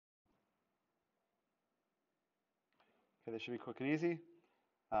Okay, this should be quick and easy.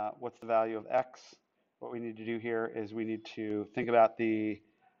 What's the value of x? What we need to do here is we need to think about the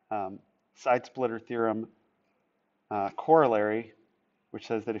side splitter theorem corollary, which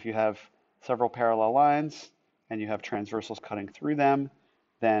says that if you have several parallel lines and you have transversals cutting through them,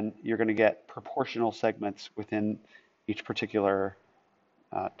 then you're going to get proportional segments within each particular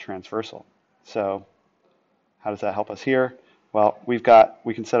transversal. So how does that help us here? Well, we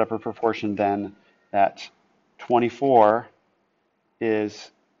can set up a proportion then that 24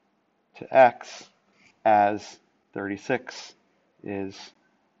 is to x as 36 is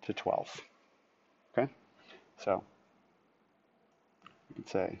to 12. Okay, so you can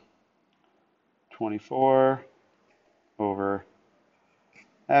say 24 over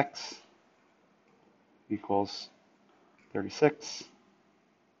x equals 36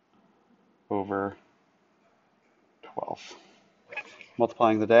 over 12.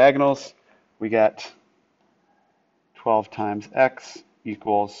 Multiplying the diagonals, we get 12 times x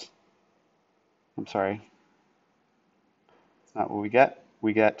equals, I'm sorry, that's not what we get.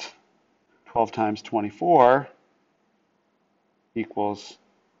 We get 12 times 24 equals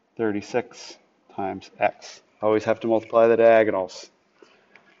 36 times x. Always have to multiply the diagonals.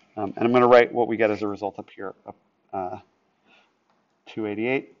 And I'm going to write what we get as a result up here,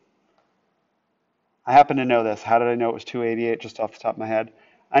 288. I happen to know this. How did I know it was 288 just off the top of my head?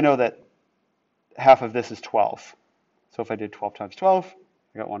 I know that half of this is 12. So if I did 12 times 12, I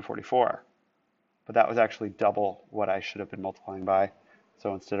got 144. But that was actually double what I should have been multiplying by.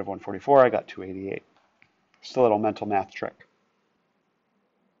 So instead of 144, I got 288. Just a little mental math trick.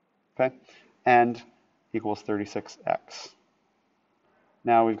 Okay, and equals 36x.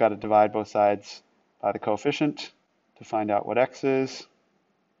 Now we've got to divide both sides by the coefficient to find out what x is.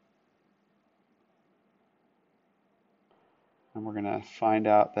 And we're going to find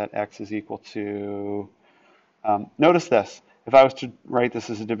out that x is equal to, notice this, if I was to write this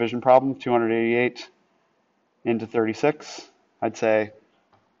as a division problem, 288 into 36, I'd say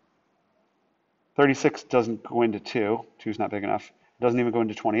 36 doesn't go into 2, 2 is not big enough. It doesn't even go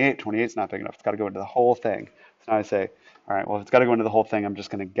into 28, 28 is not big enough. It's got to go into the whole thing. So now I say, all right, well, if it's got to go into the whole thing, I'm just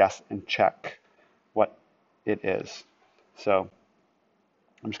going to guess and check what it is. So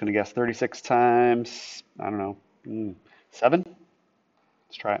I'm just going to guess 36 times, I don't know, 7?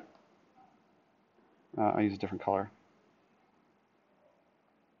 Let's try it. I'll use a different color.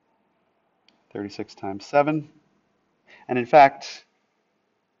 36 times 7. And in fact,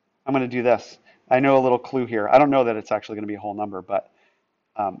 I'm going to do this. I know a little clue here. I don't know that it's actually going to be a whole number, but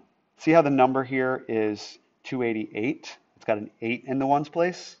see how the number here is 288? It's got an 8 in the ones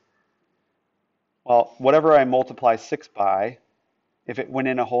place. Well, whatever I multiply 6 by, if it went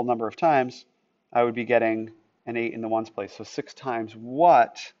in a whole number of times, I would be getting an 8 in the ones place. So 6 times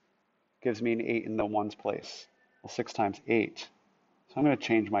what gives me an 8 in the ones place? Well, 6 times 8. So I'm going to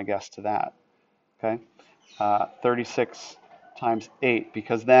change my guess to that. Okay, 36 times 8,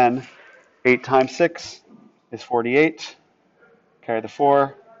 because then 8 times 6 is 48. Carry the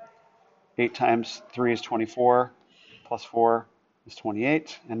 4. 8 times 3 is 24. Plus 4 is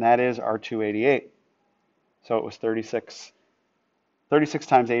 28. And that is our 288. So it was 36. 36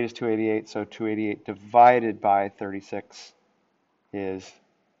 times 8 is 288. So 288 divided by 36 is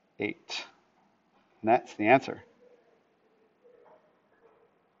 8. And that's the answer.